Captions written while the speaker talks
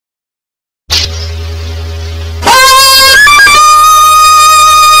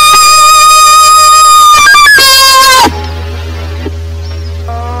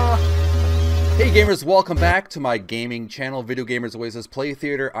welcome back to my gaming channel, Video Gamers Oasis Play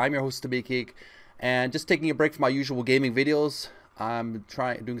Theater. I'm your host, TubeBuddy, and just taking a break from my usual gaming videos. I'm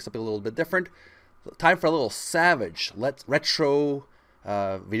doing something a little bit different. Time for a little savage retro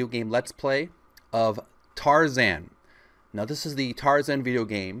video game let's play of Tarzan. Now this is the Tarzan video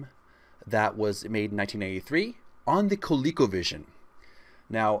game that was made in 1993 on the ColecoVision.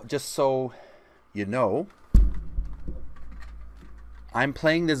 Now just so you know, I'm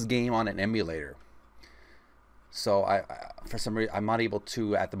playing this game on an emulator. So for some reason, I'm not able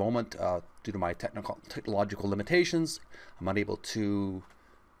to, at the moment, due to my technological limitations, I'm not able to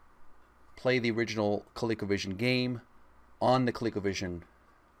play the original ColecoVision game on the ColecoVision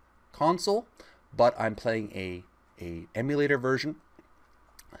console, but I'm playing a emulator version.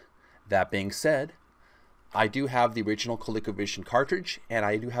 That being said, I do have the original ColecoVision cartridge, and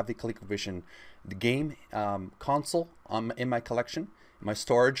I do have the ColecoVision game console in my collection, in my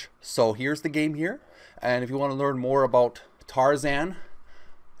storage. So here's the game here, and if you want to learn more about Tarzan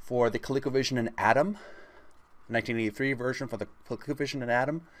for the ColecoVision and Atom 1983 version for the ColecoVision and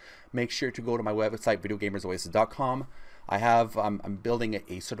Atom, make sure to go to my website, videogamersoasis.com. I'm building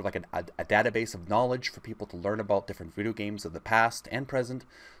a sort of like a database of knowledge for people to learn about different video games of the past and present.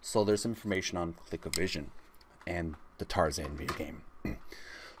 So there's information on ColecoVision and the Tarzan video game.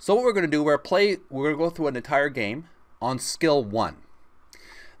 So what we're going to do, we're going to go through an entire game on skill 1.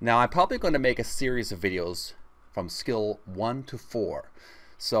 Now I'm probably going to make a series of videos from skill 1 to 4.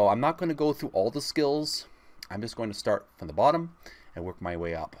 So I'm not going to go through all the skills. I'm just going to start from the bottom and work my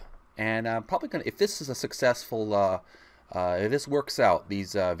way up. And I'm probably going to, if this is a successful, if this works out,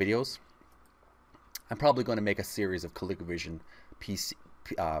 these videos, I'm probably going to make a series of ColecoVision PC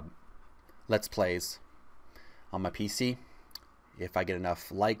Let's Plays on my PC. If I get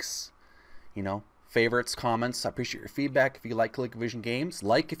enough likes, you know, favorites, comments. I appreciate your feedback if you like ColecoVision games.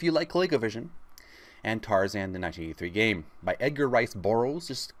 Like if you like ColecoVision. And Tarzan, the 1983 game by Edgar Rice Burroughs,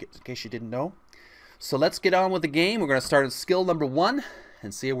 just in case you didn't know. So let's get on with the game. We're going to start at skill number 1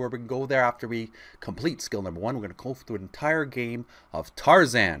 and see where we can go there after we complete skill number 1. We're going to go through an entire game of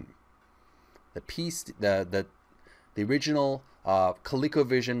Tarzan, the original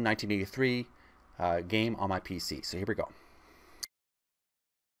ColecoVision 1983 game on my PC. So here we go.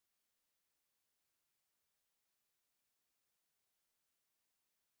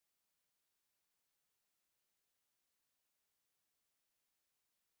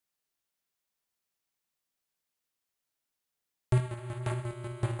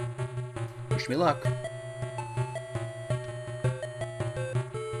 Wish me luck.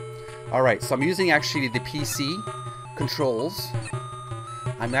 Alright, so I'm using actually the PC controls.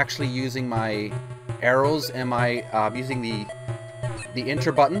 I'm actually using my arrows and I'm using the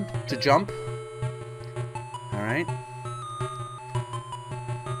enter button to jump. Alright.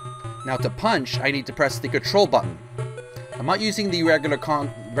 Now to punch, I need to press the control button. I'm not using the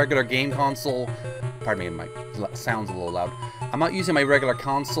regular game console. Pardon me, my sound's a little loud. I'm not using my regular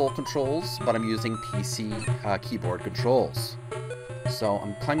console controls, but I'm using PC keyboard controls. So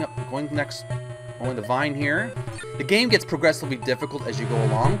I'm climbing up, going the vine here. The game gets progressively difficult as you go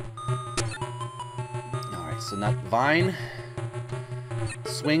along. Alright, so that vine.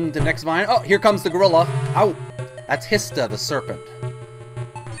 Swing to the next vine. Oh, here comes the gorilla. Ow! That's Hista, the serpent.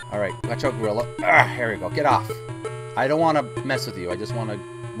 Alright, watch out, gorilla. Ah, here we go. Get off. I don't want to mess with you. I just want to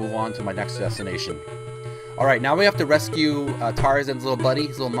move on to my next destination. Alright, now we have to rescue Tarzan's little buddy,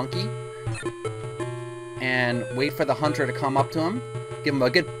 his little monkey. And wait for the hunter to come up to him. Give him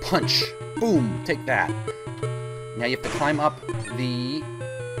a good punch. Boom! Take that. Now you have to climb up the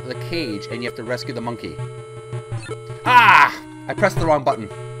cage and you have to rescue the monkey. Ah! I pressed the wrong button.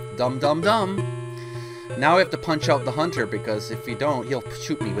 Dumb, dumb, dumb. Now I have to punch out the hunter because if you don't, he'll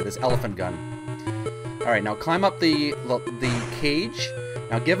shoot me with his elephant gun. Alright, now climb up the cage.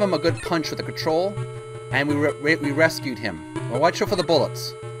 Now give him a good punch with the control. And we rescued him. Well, watch out for the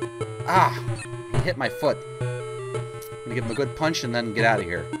bullets. Ah! He hit my foot. I'm gonna give him a good punch and then get out of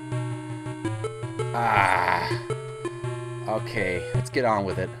here. Ah! Okay, let's get on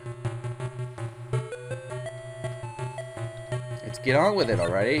with it. Let's get on with it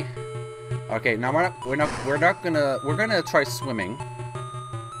already. Okay, now we're gonna try swimming.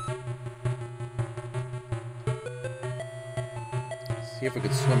 See if we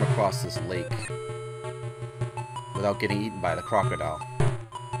could swim across this lake without getting eaten by the crocodile.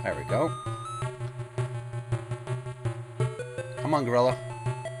 There we go. Come on, gorilla.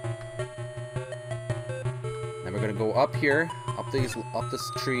 Then we're gonna go up here, up this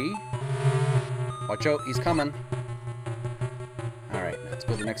tree. Watch out, he's coming. Alright, let's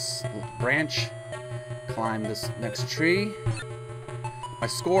go to the next branch. Climb this next tree. My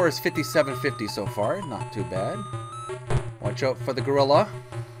score is 5750 so far. Not too bad. Watch out for the gorilla.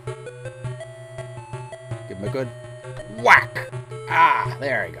 Give him a good whack. Ah,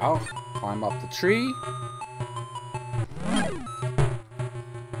 there we go. Climb up the tree.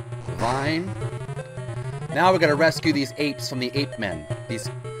 Vine. Now we're gonna rescue these apes from the ape men.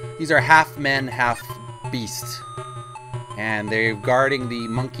 These are half men, half beast. And they're guarding the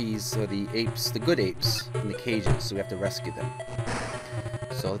monkeys, or the apes, the good apes, in the cages, so we have to rescue them.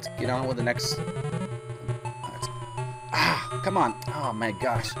 So let's get on with the next... come on. Oh my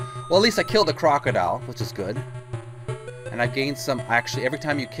gosh. Well, at least I killed a crocodile, which is good. And I gained some... Actually, every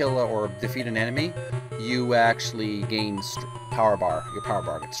time you kill or defeat an enemy, you actually gain power bar. Your power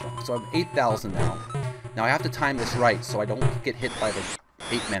bar gets strong. So I'm 8,000 now. Now I have to time this right so I don't get hit by the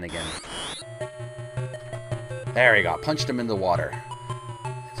ape men again. There we go. Punched him in the water.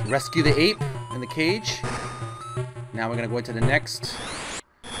 Let's rescue the ape in the cage. Now we're going to go into the next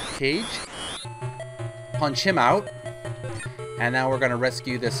cage. Punch him out. And now we're going to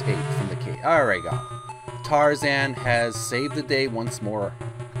rescue this ape from the cage. There we go. Tarzan has saved the day once more.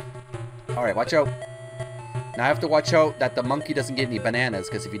 Alright, watch out. Now I have to watch out that the monkey doesn't get any bananas,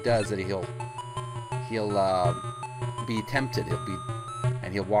 because if he does, then he'll be tempted.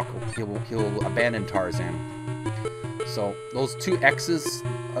 He'll abandon Tarzan. So those two X's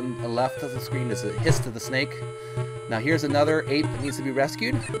on the left of the screen is a hiss to the snake. Now here's another ape that needs to be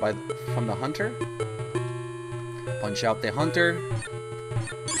rescued from the hunter. Punch out the hunter.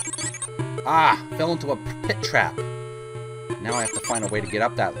 Ah, fell into a pit trap. Now I have to find a way to get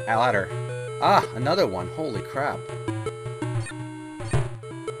up that ladder. Ah, another one. Holy crap.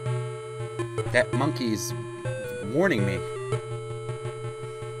 That monkey's warning me.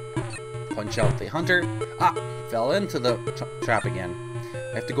 Punch out the hunter. Ah, fell into the trap again.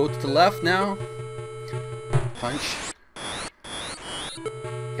 I have to go to the left now. Punch.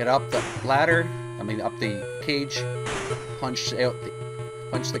 Get up the ladder. I mean, up the cage. Punch out the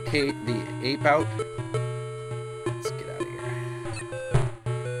ape out. Let's get out of here.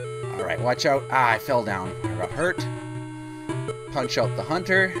 All right, watch out. Ah, I fell down. I got hurt. Punch out the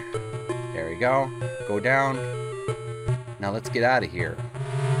hunter. There we go. Go down. Now let's get out of here.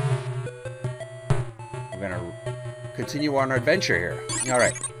 We're gonna continue on our adventure here. All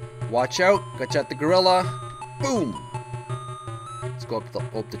right. Watch out. Catch out the gorilla. Boom. Let's go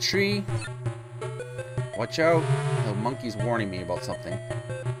up the tree. Watch out. The monkey's warning me about something.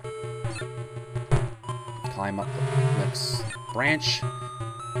 Climb up the next branch.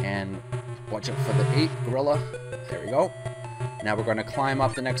 And watch out for the ape gorilla. There we go. Now we're going to climb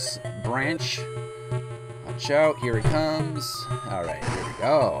up the next branch. Watch out. Here he comes. Alright, here we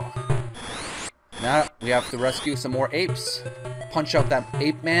go. Now we have to rescue some more apes. Punch out that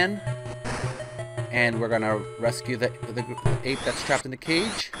ape man. And we're going to rescue the ape that's trapped in the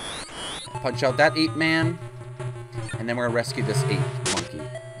cage. Punch out that ape man. And then we're going to rescue this ape monkey.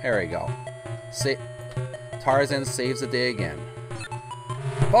 There we go. Tarzan saves the day again.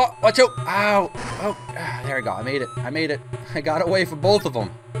 Oh, watch out! Ow! Oh, there we go. I made it. I made it. I got away from both of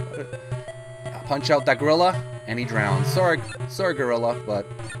them. Punch out that gorilla, and he drowned. Sorry, gorilla, but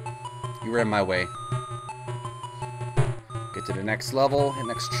you were in my way. Get to the next level, the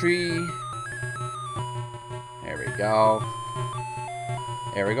next tree. There we go.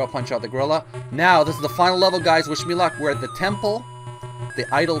 There we go. Punch out the gorilla. Now, this is the final level, guys. Wish me luck. We're at the temple, the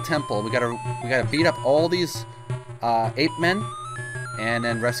idol temple. We gotta beat up all these ape men, and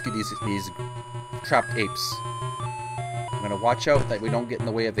then rescue these trapped apes. I'm gonna watch out that we don't get in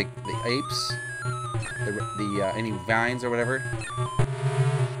the way of the apes, any vines or whatever.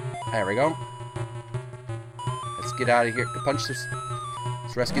 There we go. Let's get out of here. Punch this.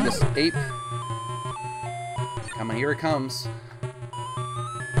 Let's rescue this ape. Come on, here it comes.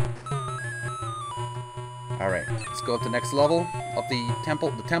 Alright, let's go up to the next level of the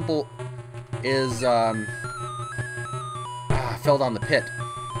temple. The temple is, fell down the pit.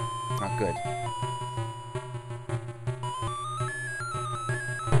 Not good.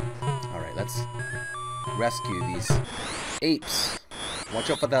 Alright, let's rescue these apes. Watch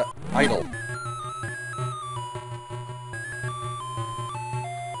out for the idol.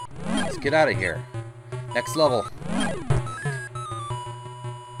 Let's get out of here. Next level.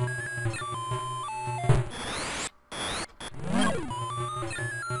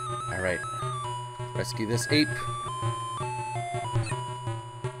 Alright. Rescue this ape.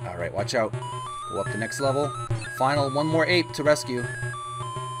 Alright, watch out. Go up the next level. One more ape to rescue.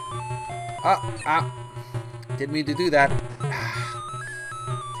 Didn't mean to do that.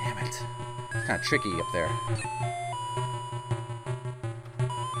 Damn it. It's kind of tricky up there.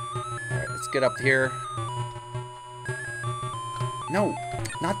 Alright, let's get up here. No,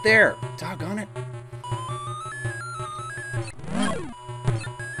 not there. Doggone it.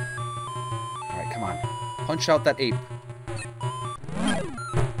 Alright, come on. Punch out that ape.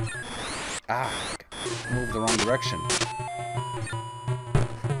 Ah, moved the wrong direction.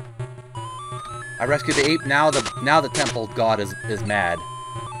 I rescued the ape. Now the temple god is mad.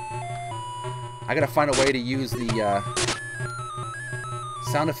 I gotta find a way to use the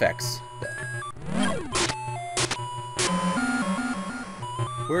sound effects.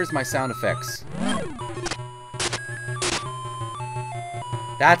 Where's my sound effects?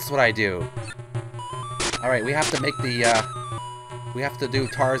 That's what I do. Alright, we have to make the, we have to do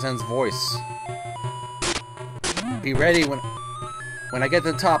Tarzan's voice. Be ready when I get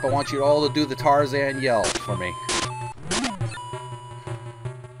to the top. I want you all to do the Tarzan yell for me.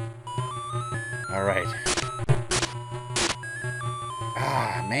 Alright.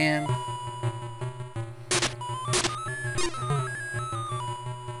 Ah, man.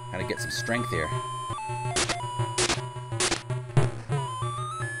 Gotta get some strength here.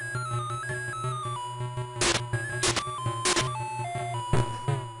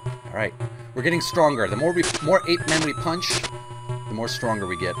 Alright. We're getting stronger. The more ape men we punch, the more stronger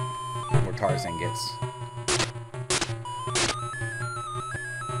we get. The more Tarzan gets.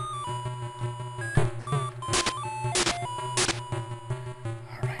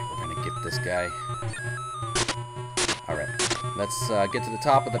 Guy. Alright, let's get to the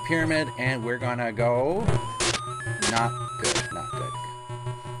top of the pyramid, and we're gonna go... Not good, not good.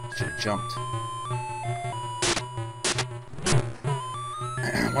 Should have jumped.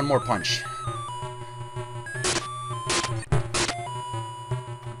 One more punch.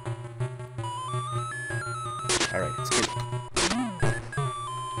 Alright, let's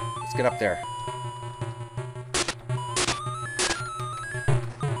get up there.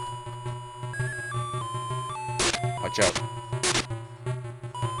 Watch out.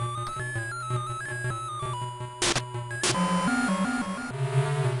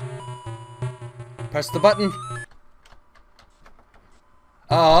 Press the button.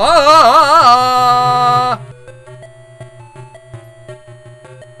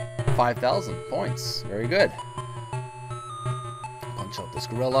 5,000 points. Very good. Punch out this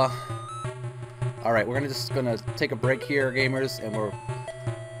gorilla. Alright, we're just gonna take a break here, gamers, and we'll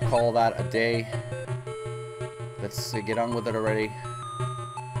call that a day. Let's get on with it already.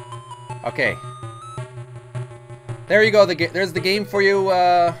 Okay. There you go. There's the game for you.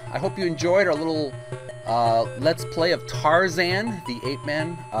 I hope you enjoyed our little Let's Play of Tarzan, the Ape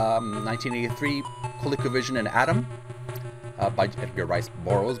Man, 1983, ColecoVision and Atom, by Edgar Rice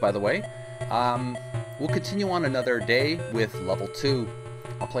Burroughs, by the way. We'll continue on another day with level 2.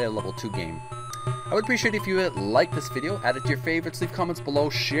 I'll play a level 2 game. I would appreciate if you would like this video, add it to your favorites, leave comments below,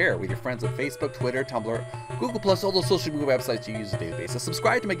 share with your friends on Facebook, Twitter, Tumblr, Google+, all those social media websites you use on a daily basis.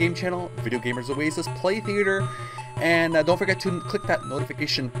 Subscribe to my game channel, Video Gamers Oasis, Play Theater, and don't forget to click that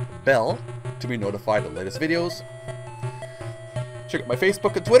notification bell to be notified of the latest videos. Check out my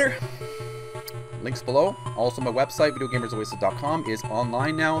Facebook and Twitter. Links below. Also, my website, videogamersoasis.com, is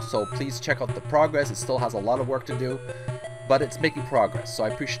online now, so please check out the progress. It still has a lot of work to do, but it's making progress, so I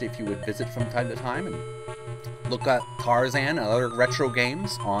appreciate if you would visit from time to time and look at Tarzan and other retro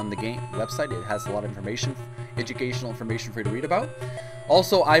games on the game website. It has a lot of information, educational information for you to read about.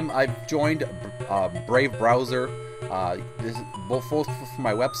 Also, I've joined Brave Browser. This is both for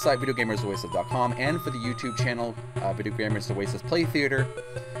my website, videogamersoasis.com, and for the YouTube channel, Video Gamers Oasis Play Theater.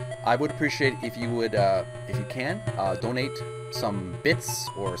 I would appreciate if you would, if you can, donate some bits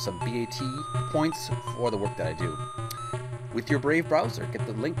or some BAT points for the work that I do with your Brave browser. Get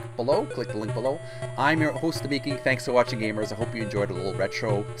the link below, click the link below. I'm your host, Miki. Thanks for watching, gamers. I hope you enjoyed a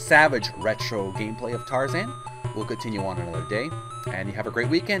little savage retro gameplay of Tarzan. We'll continue on another day, and you have a great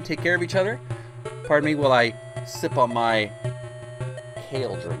weekend. Take care of each other. Pardon me while I sip on my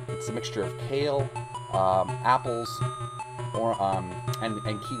kale drink. It's a mixture of kale, apples,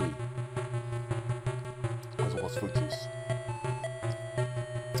 and kiwi, as well as fruit juice.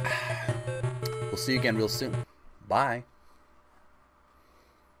 We'll see you again real soon. Bye.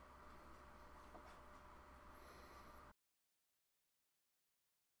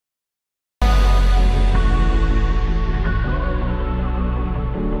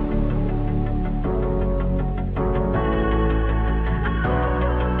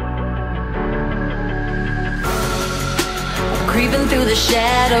 Creeping through the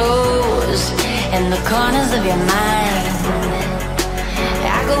shadows and the corners of your mind.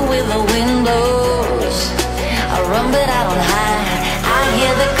 I go with the windows, I run but I don't hide. I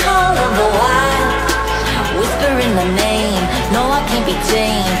hear the call of the wild, whispering the name. No, I can't be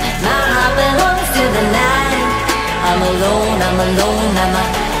tamed. My heart belongs to the night. I'm a alone, I'm alone,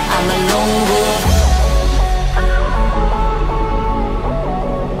 I'm a lone wolf.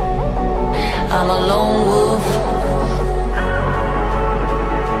 I'm a lone wolf.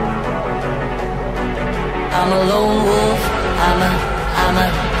 I'm a lone wolf. I'm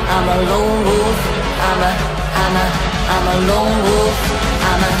a lone wolf. I'm a lone wolf.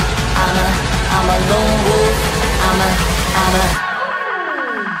 I'm a lone wolf. I'm a